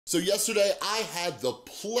So yesterday, I had the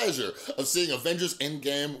pleasure of seeing Avengers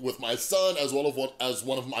Endgame with my son as well as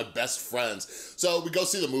one of my best friends. So we go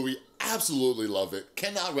see the movie, absolutely love it,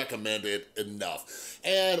 cannot recommend it enough.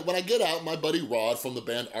 And when I get out, my buddy Rod from the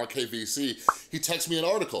band RKVC, he texts me an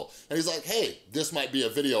article and he's like, hey, this might be a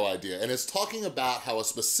video idea. And it's talking about how a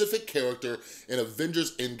specific character in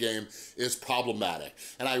Avengers Endgame is problematic.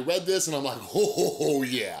 And I read this and I'm like, oh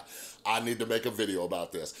yeah. I need to make a video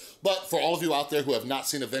about this. But for all of you out there who have not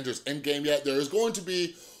seen Avengers Endgame yet, there is going to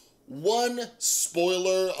be one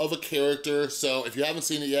spoiler of a character. So if you haven't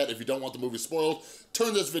seen it yet, if you don't want the movie spoiled,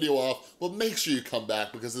 turn this video off, but make sure you come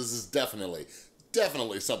back because this is definitely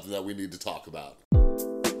something that we need to talk about.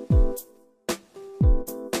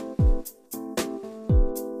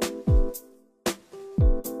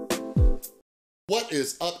 What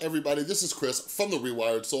is up, everybody? This is Chris from The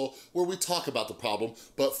Rewired Soul, where we talk about the problem,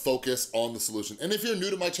 but focus on the solution. And if you're new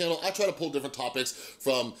to my channel, I try to pull different topics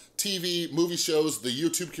from TV, movie shows, the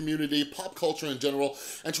YouTube community, pop culture in general,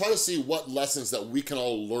 and try to see what lessons that we can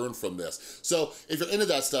all learn from this. So if you're into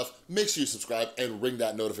that stuff, make sure you subscribe and ring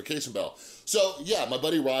that notification bell. So yeah, my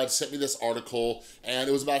buddy Rod sent me this article, and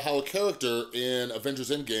it was about how a character in Avengers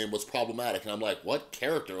Endgame was problematic. And I'm like, what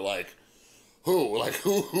character? Like, who? Like,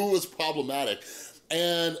 who was problematic?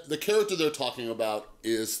 And the character they're talking about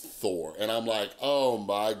is Thor. And I'm like, oh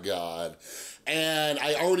my God. And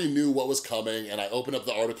I already knew what was coming, and I opened up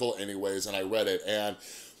the article anyways, and I read it. And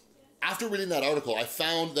after reading that article, I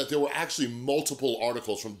found that there were actually multiple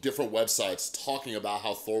articles from different websites talking about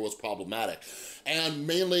how Thor was problematic. And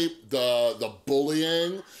mainly the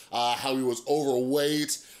bullying, how he was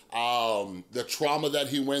overweight, the trauma that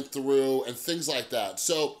he went through, and things like that.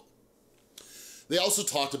 So they also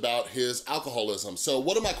talked about his alcoholism. So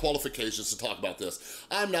what are my qualifications to talk about this?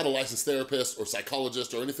 I'm not a licensed therapist or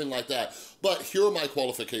psychologist or anything like that, but here are my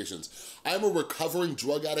qualifications. I'm a recovering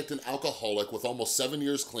drug addict and alcoholic with almost 7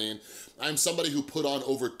 years clean. I'm somebody who put on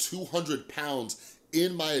over 200 pounds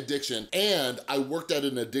in my addiction, and I worked at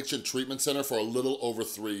an addiction treatment center for a little over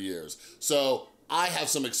 3 years. So I have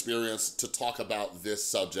some experience to talk about this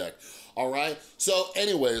subject. All right, so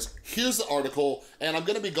anyways, here's the article, and I'm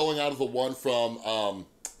gonna be going out of the one from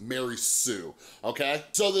Mary Sue, okay?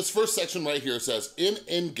 So this first section right here says, in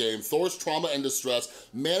Endgame, Thor's trauma and distress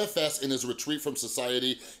manifests in his retreat from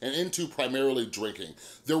society and into primarily drinking.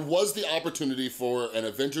 There was the opportunity for an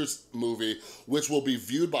Avengers movie which will be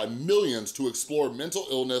viewed by millions to explore mental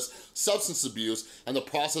illness, substance abuse, and the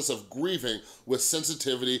process of grieving with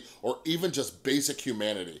sensitivity or even just basic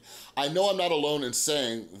humanity. I know I'm not alone in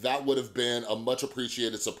saying that would have been a much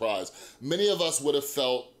appreciated surprise. Many of us would have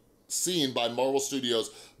felt seen by Marvel Studios'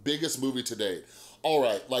 biggest movie to date. All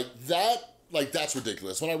right, that's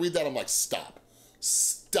ridiculous. When I read that, I'm like, stop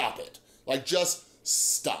it. Like, just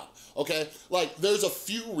stop, okay? Like, there's a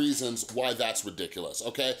few reasons why that's ridiculous,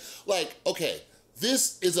 okay? Like, okay,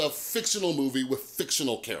 this is a fictional movie with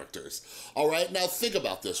fictional characters, all right? Now think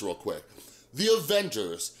about this real quick. The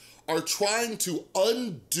Avengers are trying to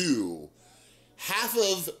undo half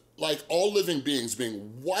of, like, all living beings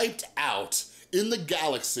being wiped out in the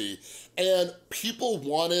galaxy, and people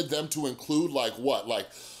wanted them to include like what? Like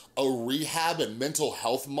a rehab and mental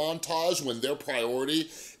health montage when their priority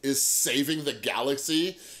is saving the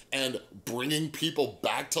galaxy and bringing people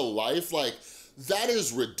back to life? Like, that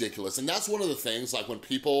is ridiculous. And that's one of the things, like when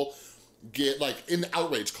people get like in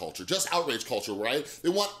outrage culture, just outrage culture, right? They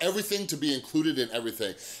want everything to be included in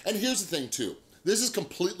everything. And here's the thing too, this is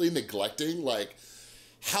completely neglecting like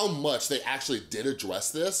how much they actually did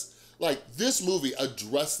address this. Like, this movie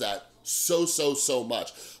addressed that so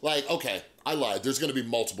much. Like, okay, I lied. There's gonna be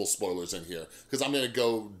multiple spoilers in here because I'm gonna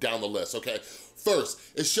go down the list, okay? First,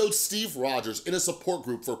 it showed Steve Rogers in a support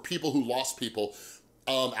group for people who lost people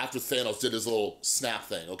after Thanos did his little snap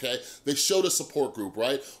thing, okay? They showed a support group,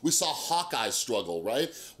 right? We saw Hawkeye struggle,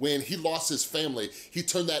 right? When he lost his family, he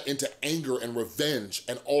turned that into anger and revenge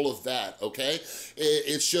and all of that, okay?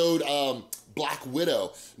 It showed Black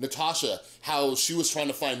Widow, Natasha, how she was trying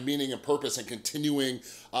to find meaning and purpose and continuing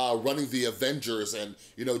running the Avengers and,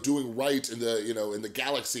 you know, doing right in the, you know, in the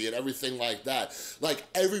galaxy and everything like that. Like,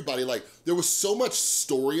 everybody, like, there was so much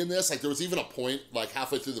story in this. Like, there was even a point, like,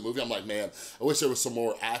 halfway through the movie, I'm like, man, I wish there was some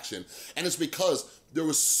more action. And it's because there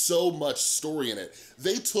was so much story in it.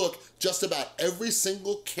 They took just about every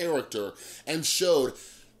single character and showed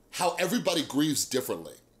how everybody grieves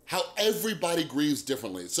differently.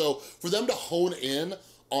 So for them to hone in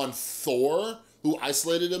on Thor, who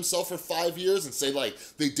isolated himself for 5 years, and say like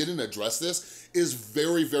they didn't address this is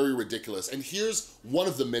very ridiculous. And here's one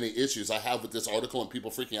of the many issues I have with this article and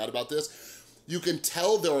people freaking out about this. you can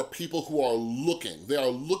tell there are people who are looking. They are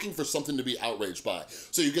looking for something to be outraged by.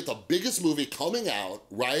 So you get the biggest movie coming out,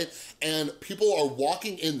 right? And people are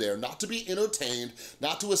walking in there not to be entertained,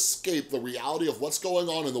 not to escape the reality of what's going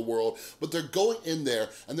on in the world, but they're going in there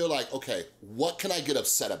and they're like, okay, what can I get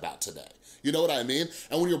upset about today? You know what I mean?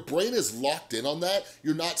 And when your brain is locked in on that,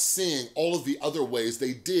 you're not seeing all of the other ways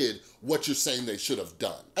they did what you're saying they should have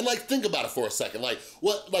done. And like, think about it for a second. Like,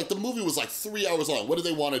 the movie was like 3 hours long. What did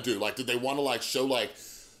they want to do? Like, did they want to like show like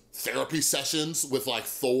therapy sessions with like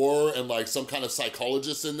Thor and like some kind of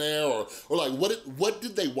psychologist in there? Or like, what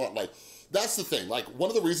did they want? Like, that's the thing. Like, one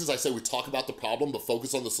of the reasons I say we talk about the problem but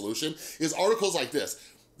focus on the solution is articles like this.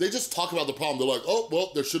 They just talk about the problem. They're like, oh,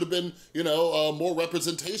 well, there should have been, you know, more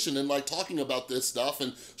representation and like talking about this stuff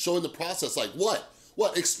and showing the process. Like, what?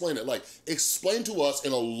 What? Explain it. Like, explain to us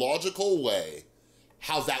in a logical way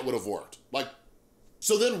how that would have worked. Like,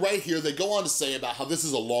 so then right here, they go on to say about how this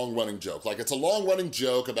is a long-running joke. Like, it's a long-running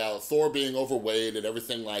joke about Thor being overweight and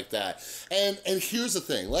everything like that. And here's the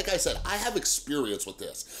thing. Like I said, I have experience with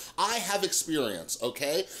this. I have experience,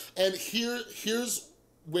 okay? And here's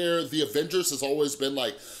where the Avengers has always been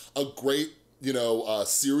like a great, you know,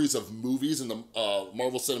 series of movies in the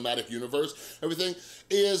Marvel Cinematic Universe, everything,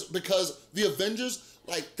 is because the Avengers,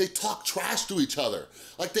 like, they talk trash to each other.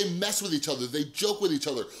 Like, they mess with each other, they joke with each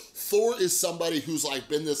other. Thor is somebody who's like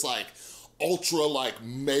been this like ultra like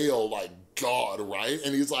male, like God, right?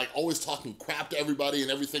 And he's like always talking crap to everybody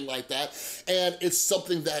and everything like that. And it's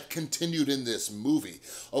something that continued in this movie,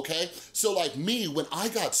 okay? So like me, when I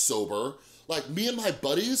got sober, like me and my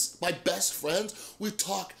buddies, my best friends, we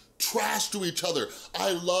talk trash to each other.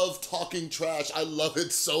 I love talking trash. I love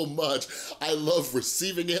it so much. I love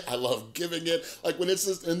receiving it. I love giving it. Like when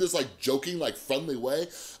it's in this like joking, like friendly way,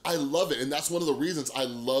 I love it. And that's one of the reasons I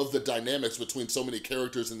love the dynamics between so many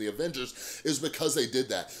characters in the Avengers is because they did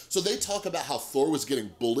that. So they talk about how Thor was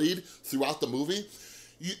getting bullied throughout the movie.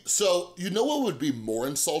 So you know what would be more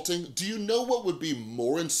insulting? Do you know what would be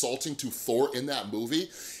more insulting to Thor in that movie?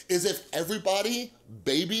 Is if everybody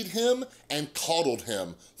babied him and coddled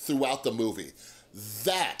him throughout the movie.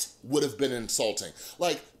 That would have been insulting.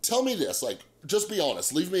 Like, tell me this, like, just be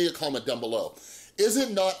honest, leave me a comment down below. Is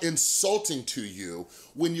it not insulting to you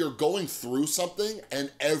when you're going through something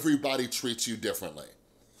and everybody treats you differently?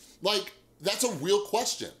 Like, that's a real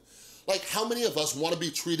question. Like, how many of us want to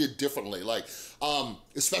be treated differently? Like,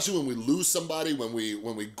 especially when we lose somebody, when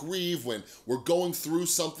we grieve, when we're going through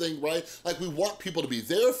something, right? Like, we want people to be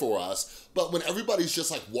there for us, but when everybody's just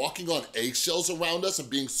like walking on eggshells around us and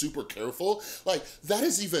being super careful, like, that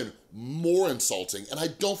is even more insulting. And I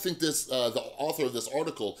don't think this, the author of this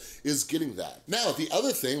article is getting that. Now, the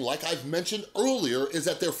other thing, like I've mentioned earlier, is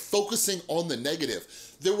that they're focusing on the negative.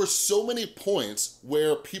 There were so many points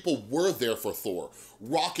where people were there for Thor.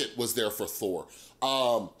 Rocket was there for Thor.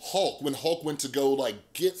 Hulk, when Hulk went to go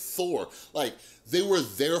like get Thor, like they were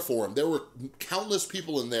there for him. There were countless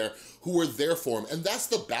people in there who were there for him. And that's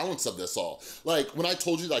the balance of this all. Like when I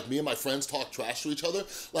told you like me and my friends talk trash to each other,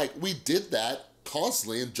 like we did that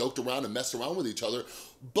constantly and joked around and messed around with each other.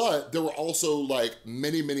 But there were also like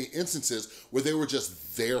many, many instances where they were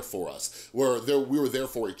just there for us, where we were there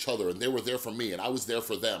for each other and they were there for me and I was there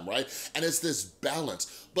for them, right? And it's this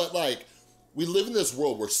balance. But like, we live in this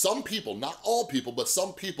world where some people, not all people, but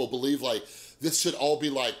some people believe like this should all be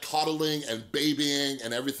like coddling and babying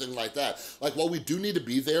and everything like that. Like, while we do need to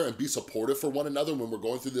be there and be supportive for one another when we're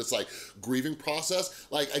going through this like grieving process,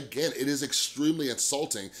 like again, it is extremely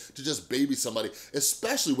insulting to just baby somebody,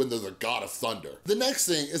 especially when they're the god of thunder. The next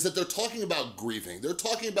thing is that they're talking about grieving. They're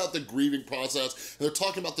talking about the grieving process, and they're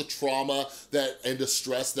talking about the trauma and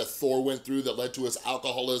distress that Thor went through that led to his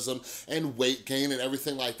alcoholism and weight gain and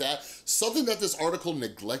everything like that. Something that this article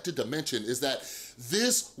neglected to mention is that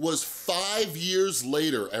this was 5 years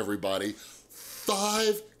later, everybody.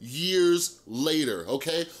 5 years later,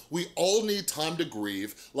 okay? We all need time to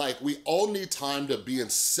grieve. Like, we all need time to be in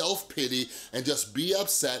self-pity and just be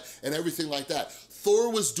upset and everything like that.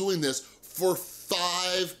 Thor was doing this for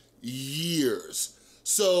 5 years.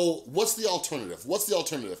 So what's the alternative? What's the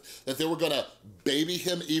alternative? That they were gonna baby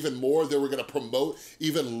him even more? They were gonna promote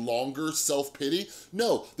even longer self-pity?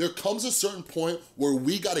 No, there comes a certain point where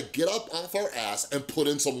we gotta get up off our ass and put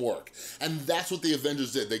in some work. And that's what the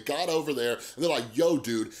Avengers did. They got over there and they're like, yo,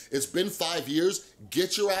 dude, it's been 5 years,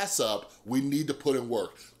 get your ass up, we need to put in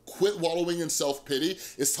work. Quit wallowing in self-pity.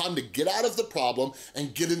 It's time to get out of the problem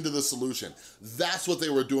and get into the solution. That's what they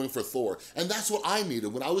were doing for Thor. And that's what I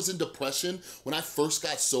needed. When I was in depression, when I first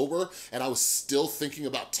got sober and I was still thinking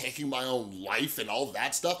about taking my own life and all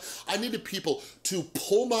that stuff, I needed people to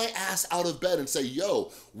pull my ass out of bed and say,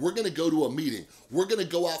 yo, we're gonna go to a meeting. We're gonna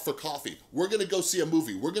go out for coffee. We're gonna go see a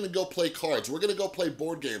movie. We're gonna go play cards. We're gonna go play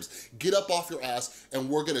board games. Get up off your ass and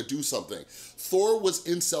we're gonna do something. Thor was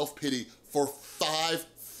in self-pity for 5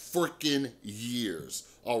 freaking years,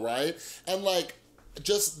 all right? And like,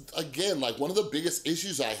 just again, like one of the biggest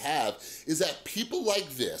issues I have is that people like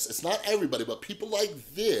this, it's not everybody, but people like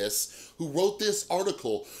this who wrote this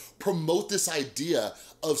article promote this idea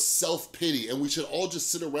of self-pity, and we should all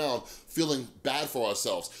just sit around feeling bad for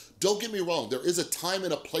ourselves. Don't get me wrong, there is a time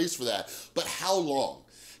and a place for that, but how long?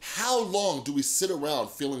 How long do we sit around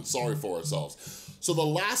feeling sorry for ourselves? So the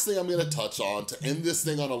last thing I'm gonna touch on to end this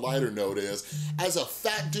thing on a lighter note is, as a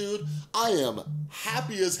fat dude, I am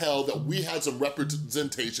happy as hell that we had some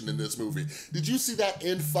representation in this movie. Did you see that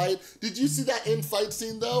end fight? Did you see that end fight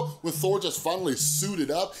scene though? When Thor just finally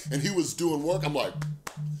suited up and he was doing work? I'm like,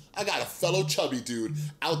 I got a fellow chubby dude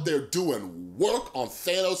out there doing work on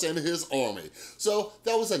Thanos and his army. So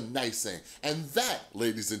that was a nice thing. And that,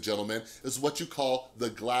 ladies and gentlemen, is what you call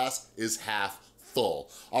the glass is half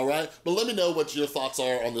full, all right? But let me know what your thoughts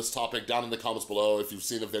are on this topic down in the comments below if you've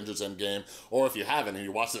seen Avengers Endgame, or if you haven't and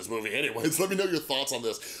you watched this movie anyways, let me know your thoughts on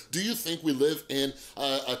this. Do you think we live in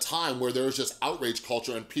a time where there's just outrage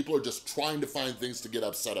culture and people are just trying to find things to get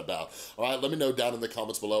upset about? All right, let me know down in the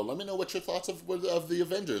comments below. Let me know what your thoughts of the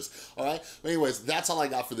Avengers, all right? Anyways, that's all I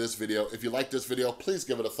got for this video. If you like this video, please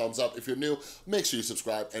give it a thumbs up. If you're new, make sure you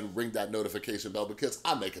subscribe and ring that notification bell because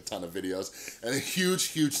I make a ton of videos. And a huge,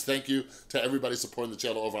 huge thank you to everybody supporting the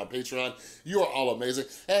channel over on Patreon. You are all amazing.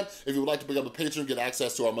 And if you would like to become a patron, get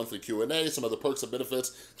access to our monthly Q&A, some other perks and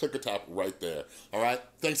benefits, click or tap right there. All right?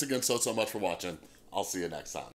 Thanks again so much for watching. I'll see you next time.